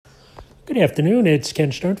Good afternoon. It's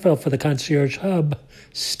Ken Sternfeld for the Concierge Hub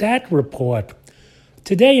Stat Report.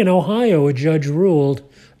 Today in Ohio, a judge ruled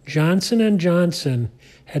Johnson & Johnson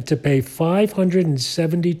had to pay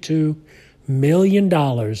 $572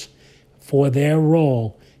 million for their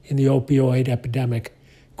role in the opioid epidemic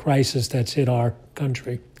crisis that's hit our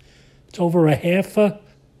country. It's over $500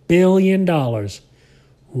 million.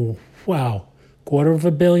 Wow.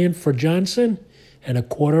 $250 million for Johnson and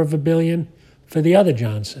 $250 million for the other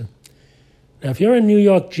Johnson. Now, if you're a New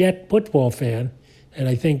York Jet football fan, and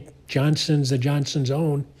I think the Johnsons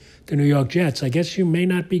own the New York Jets, I guess you may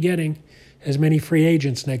not be getting as many free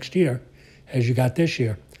agents next year as you got this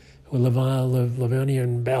year with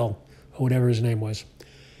Le'Veon Bell, or whatever his name was.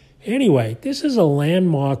 Anyway, this is a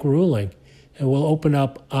landmark ruling and will open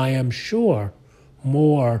up, I am sure,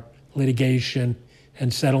 more litigation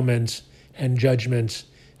and settlements and judgments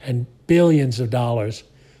and billions of dollars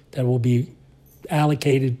that will be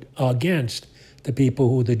allocated against the people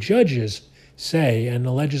who the judges say and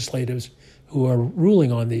the legislators who are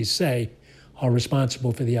ruling on these say are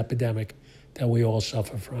responsible for the epidemic that we all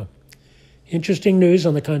suffer from. Interesting news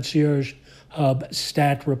on the Concierge Hub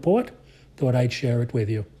Stat Report. Thought I'd share it with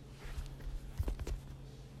you.